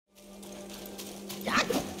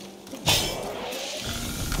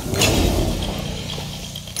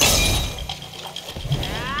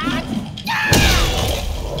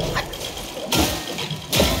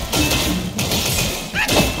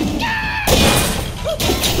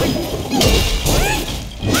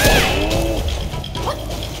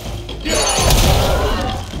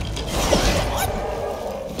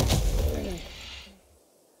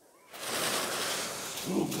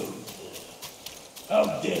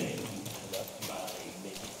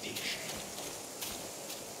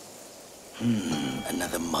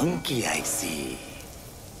Another monkey, I see.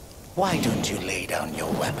 Why don't you lay down your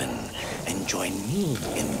weapon and join me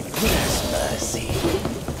in Guh's mercy?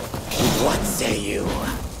 What say you?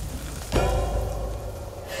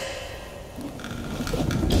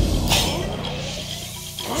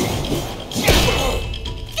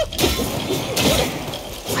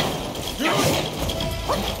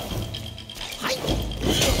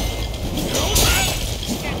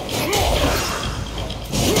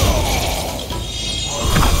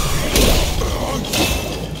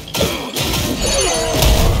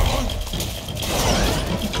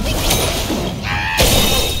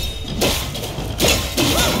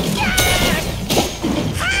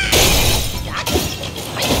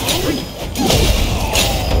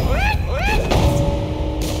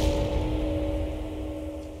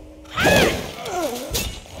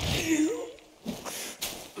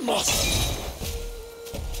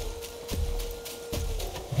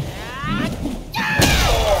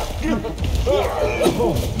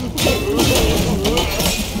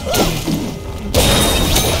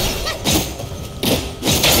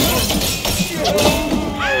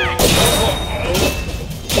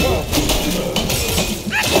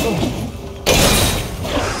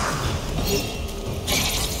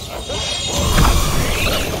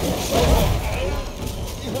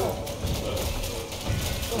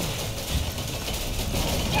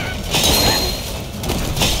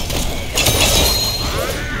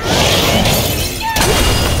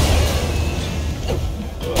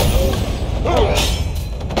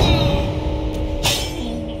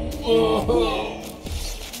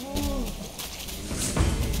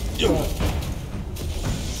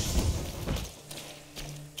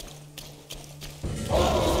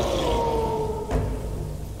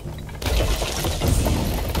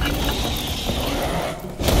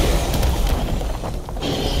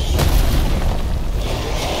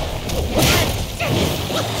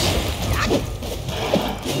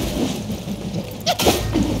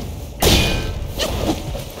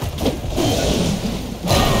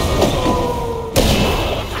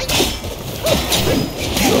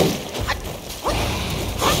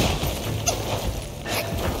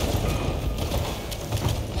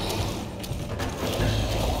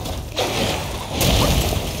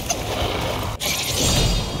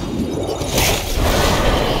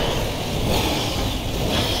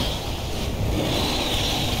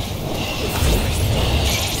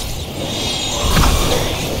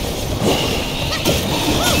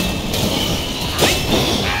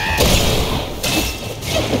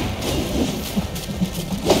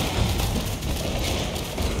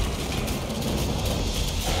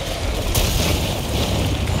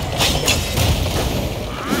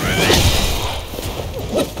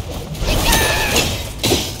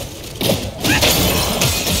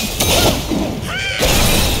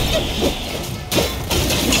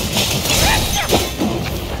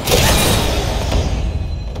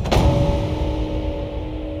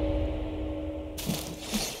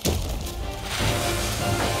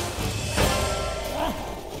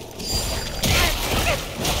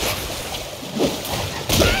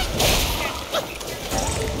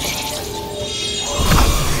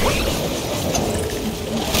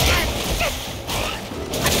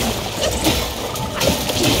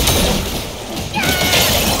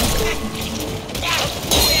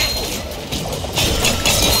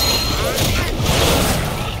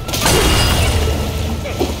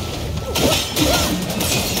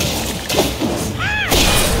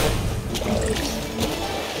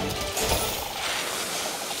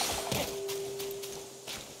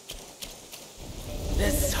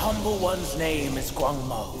 One's name is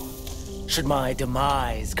Guangmou. Should my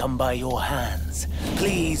demise come by your hands,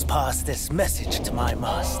 please pass this message to my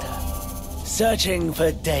master. Searching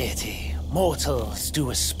for deity, mortals do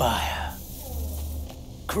aspire.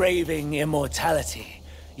 Craving immortality,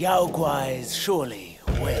 Yao Guais surely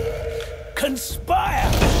will conspire!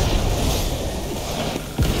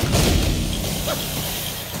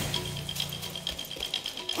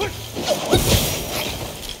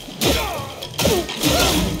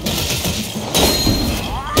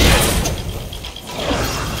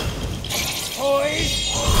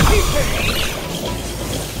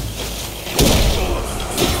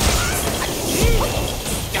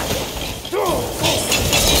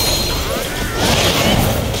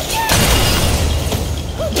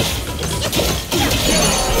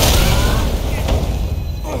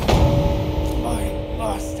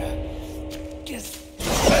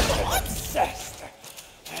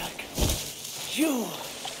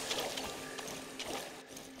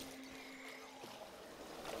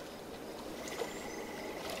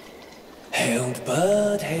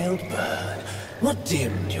 Hailed bird, what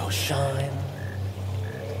dimmed your shine?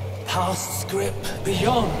 past's grip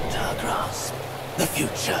beyond our grasp. The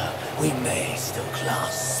future we may still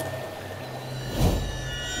clasp.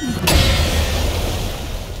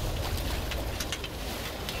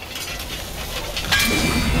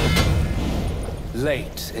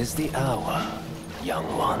 Late is the hour, young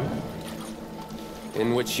one,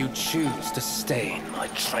 in which you choose to stain my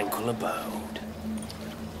tranquil abode.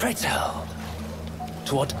 Pray tell,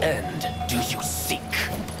 to what end do you seek?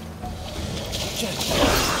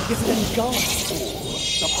 Is it in God's or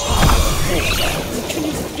the power? Can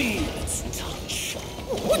you feel its touch?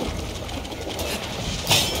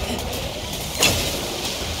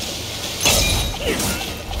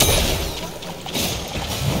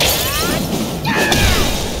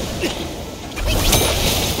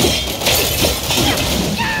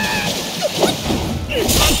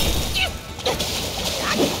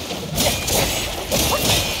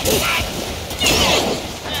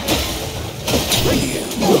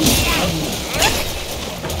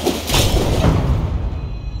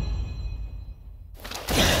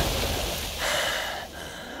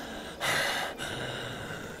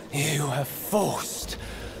 You have forced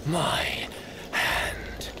my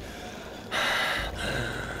hand.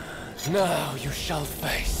 Now you shall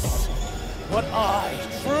face what I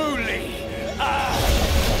truly am.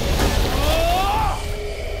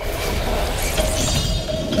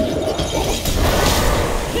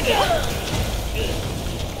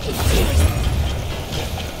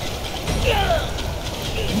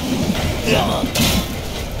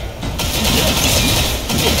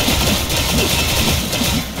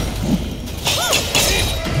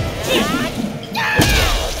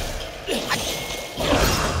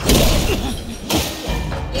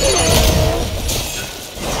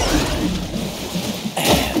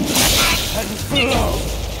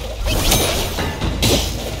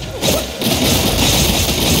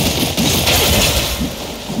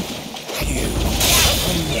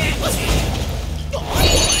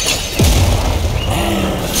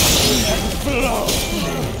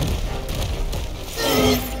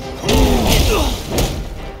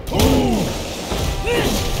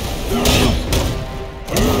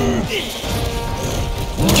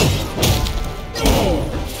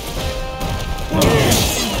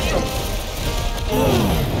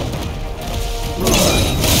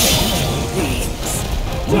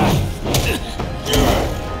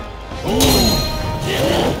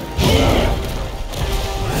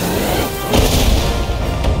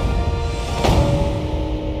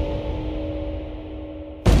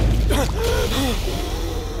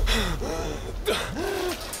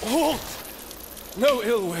 No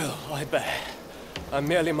ill will I bear. I'm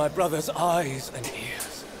merely my brother's eyes and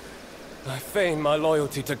ears. I feign my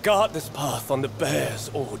loyalty to guard this path on the bear's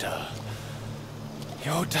order.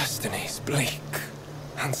 Your destiny's bleak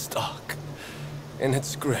and stark. In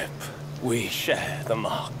its grip, we share the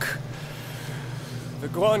mark. The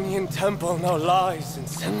Guanyin temple now lies in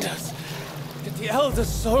cinders, yet the elder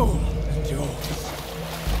soul endures.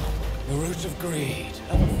 The root of greed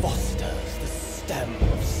ever fosters the stem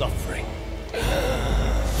of suffering.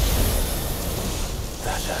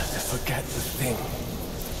 Better to forget the thing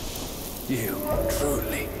you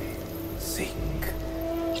truly seek.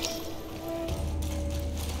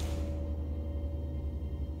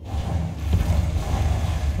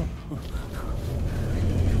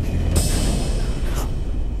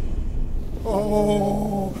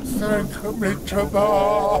 Oh, thank me to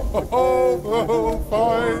God. Oh,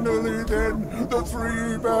 finally then, the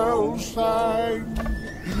 3 bells sang.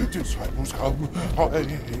 Disciples come, I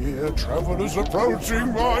hear travelers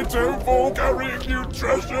approaching my temple carrying new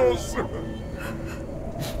treasures.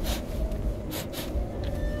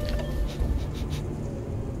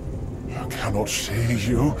 I cannot see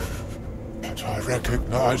you, but I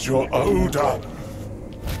recognize your odor.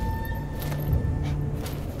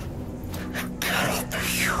 It cannot be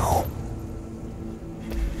you.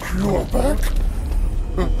 You are back?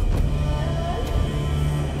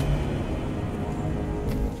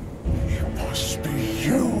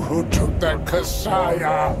 Who took that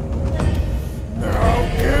Kasaya?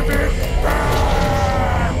 Now give it back!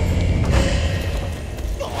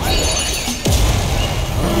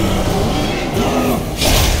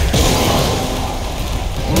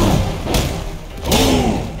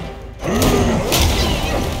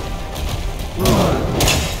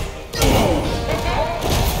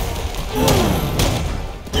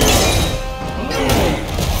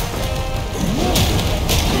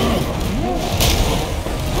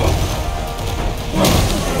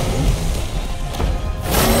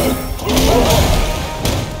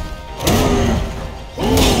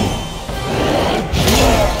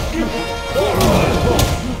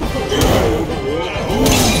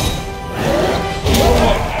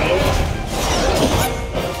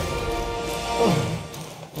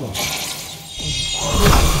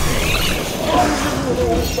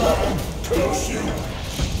 old man, curse you!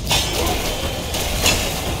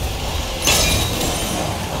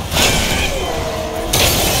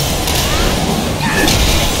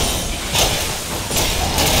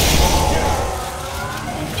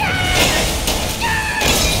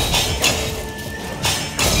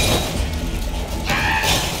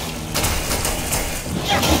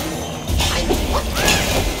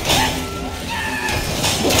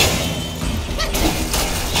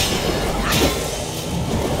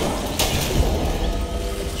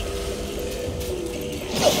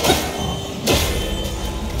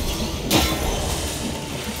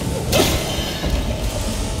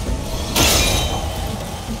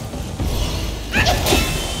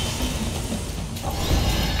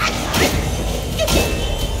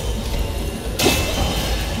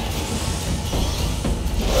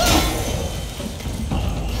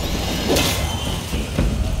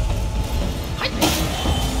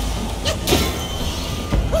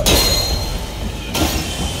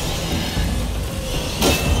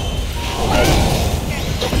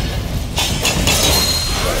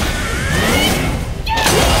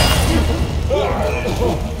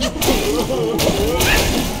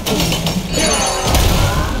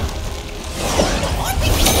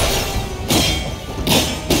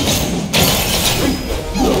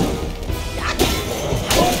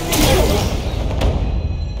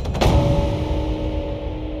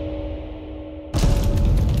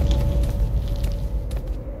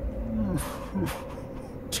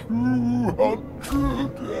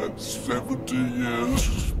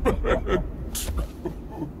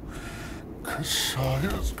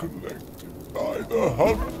 Kashaya's collected by the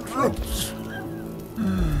hundreds.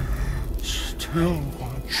 Still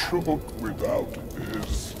one short without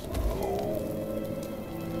his.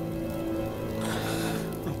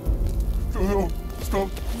 No, stop.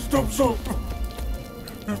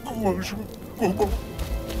 Go.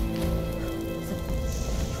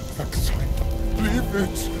 Leave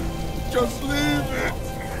it. Just leave it.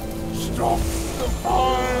 Stop the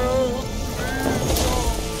fire. Please stop.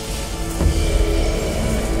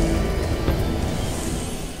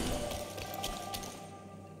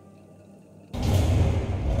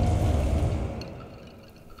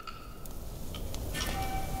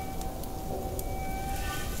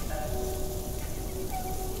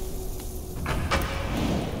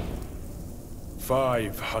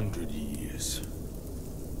 500 years.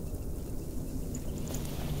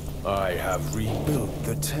 I have rebuilt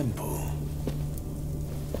the temple.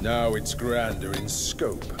 Now it's grander in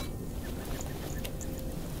scope.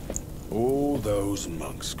 All those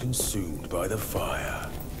monks consumed by the fire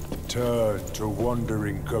turned to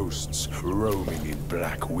wandering ghosts roaming in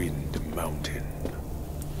Black Wind Mountain.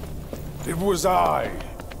 It was I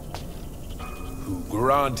who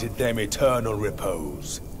granted them eternal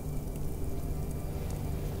repose.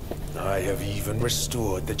 I have even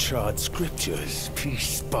restored the charred scriptures,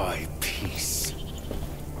 piece by piece.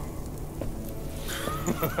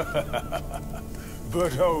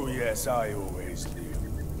 But oh yes, I always knew.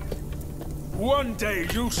 One day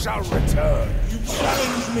you shall return. You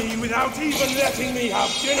challenge me without even letting me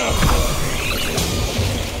have dinner.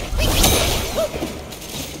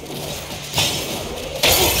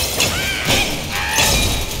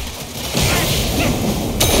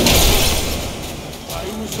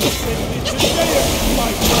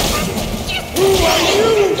 My friend, who are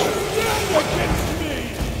you to stand against me?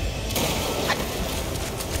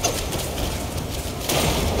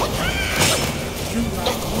 You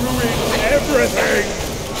have ruined everything!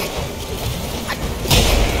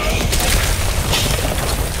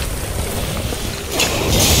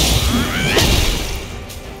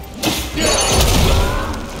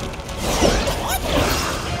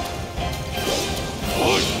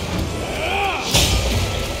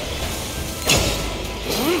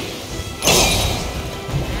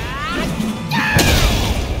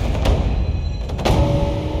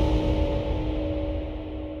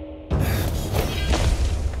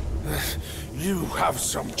 You have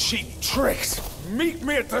some cheap tricks! Meet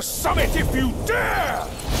me at the summit if you dare!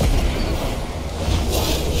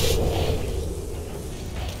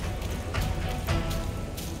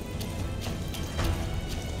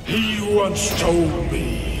 He once told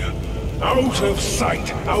me, out of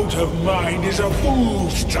sight, out of mind is a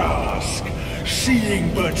fool's task.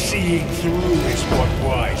 Seeing but seeing through is what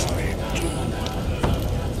wise men do.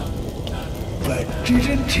 But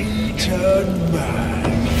didn't he turn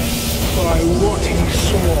mad by what he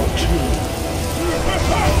saw too?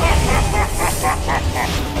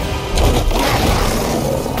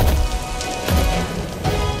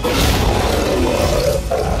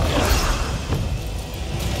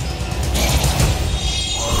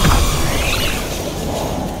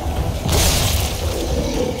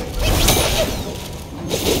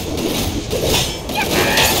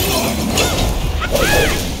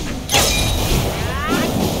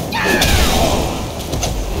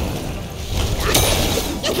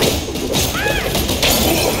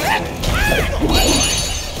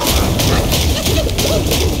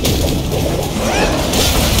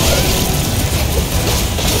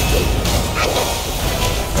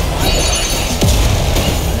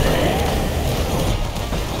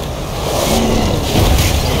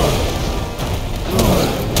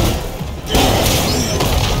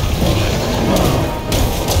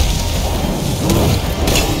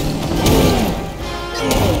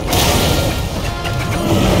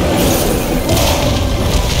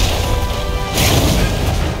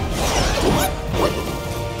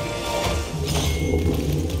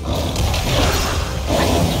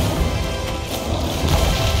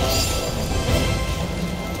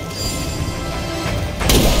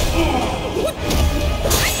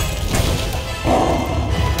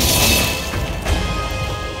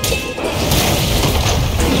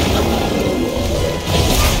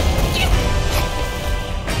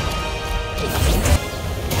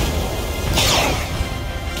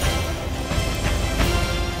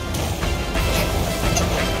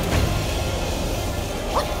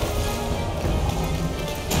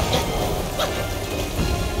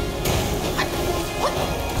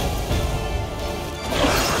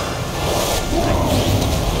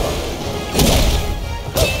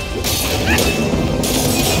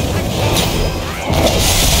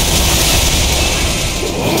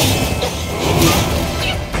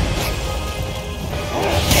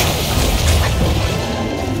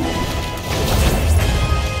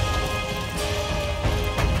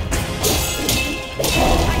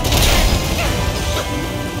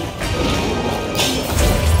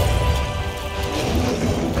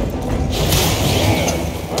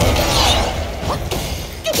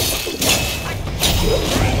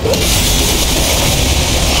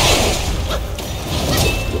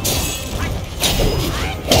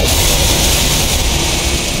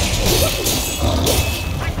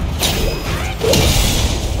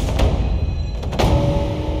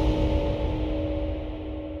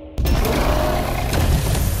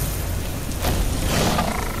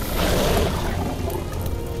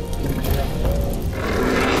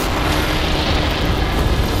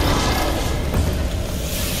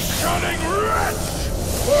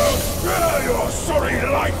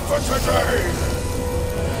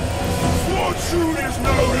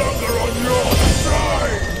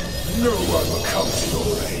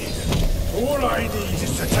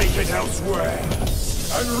 elsewhere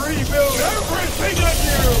and rebuild everything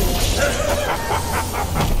anew!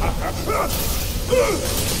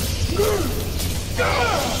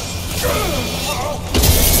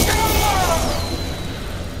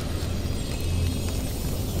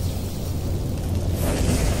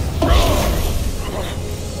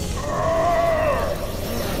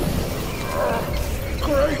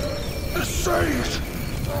 Great sage!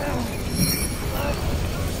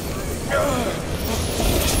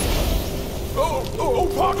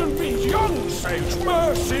 Oh, pardon me, young sage.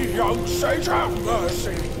 Mercy, young sage, have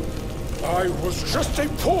mercy. I was just a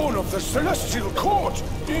pawn of the Celestial Court.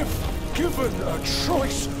 If given a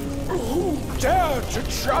choice, who dared to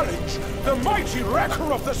challenge the mighty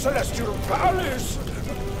wrecker of the Celestial Palace?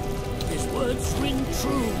 His words ring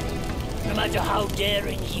true. No matter how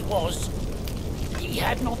daring he was, he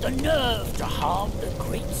had not the nerve to harm the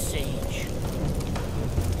great sage.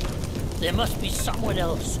 There must be someone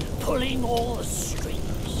else pulling all the strings.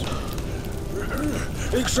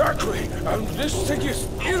 Exactly, and this thing is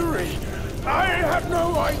eerie. I have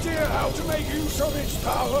no idea how to make use of its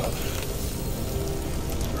power.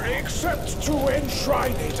 Except to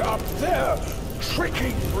enshrine it up there,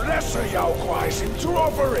 tricking lesser Yaoguais into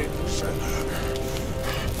offerings.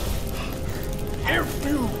 If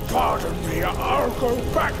you pardon me, I'll go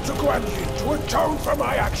back to Guangzhi to atone for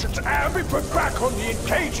my actions and be put back on the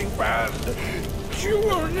engaging band. You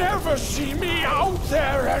will never see me out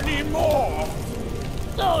there anymore.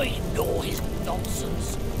 Oh, ignore his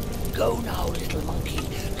nonsense. Go now, little monkey.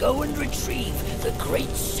 Go and retrieve the great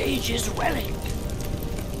sage's relic.